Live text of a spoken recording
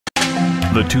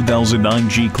The 2009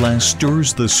 G-Class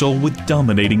stirs the soul with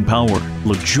dominating power,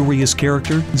 luxurious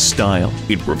character, and style.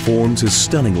 It performs as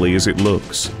stunningly as it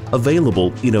looks.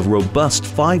 Available in a robust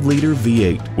 5-liter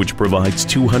V8, which provides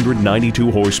 292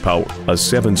 horsepower, a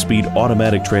 7-speed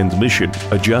automatic transmission,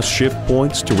 adjusts shift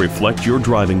points to reflect your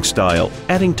driving style,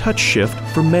 adding touch shift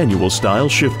for manual style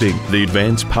shifting. The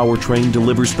advanced powertrain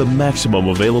delivers the maximum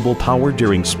available power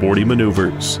during sporty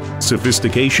maneuvers.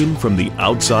 Sophistication from the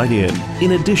outside in.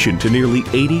 In addition to nearly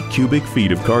 80 cubic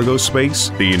feet of cargo space,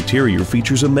 the interior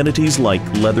features amenities like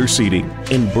leather seating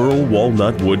and burl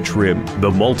walnut wood trim.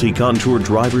 The multi-contour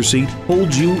driver's seat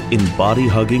holds you in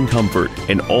body-hugging comfort,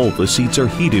 and all the seats are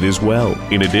heated as well.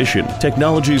 In addition,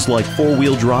 technologies like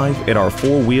 4-wheel drive and our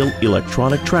 4-wheel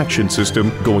electronic traction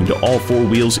system going to all 4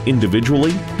 wheels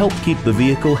individually help keep the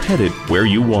vehicle headed where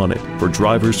you want it. For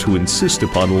drivers who insist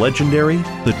upon legendary,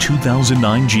 the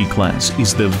 2009 G-Class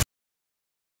is the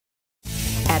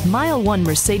At MileOne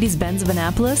Mercedes-Benz of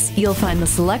Annapolis, you'll find the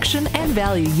selection and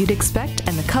value you'd expect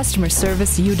and the customer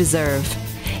service you deserve.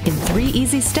 In 3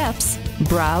 easy steps: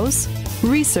 browse,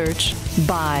 research,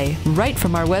 buy, right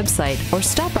from our website or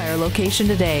stop by our location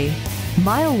today.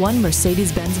 MileOne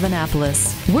Mercedes-Benz of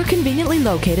Annapolis. We're conveniently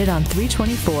located on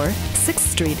 324 6th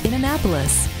Street in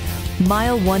Annapolis.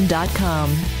 MileOne.com.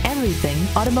 Everything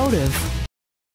automotive.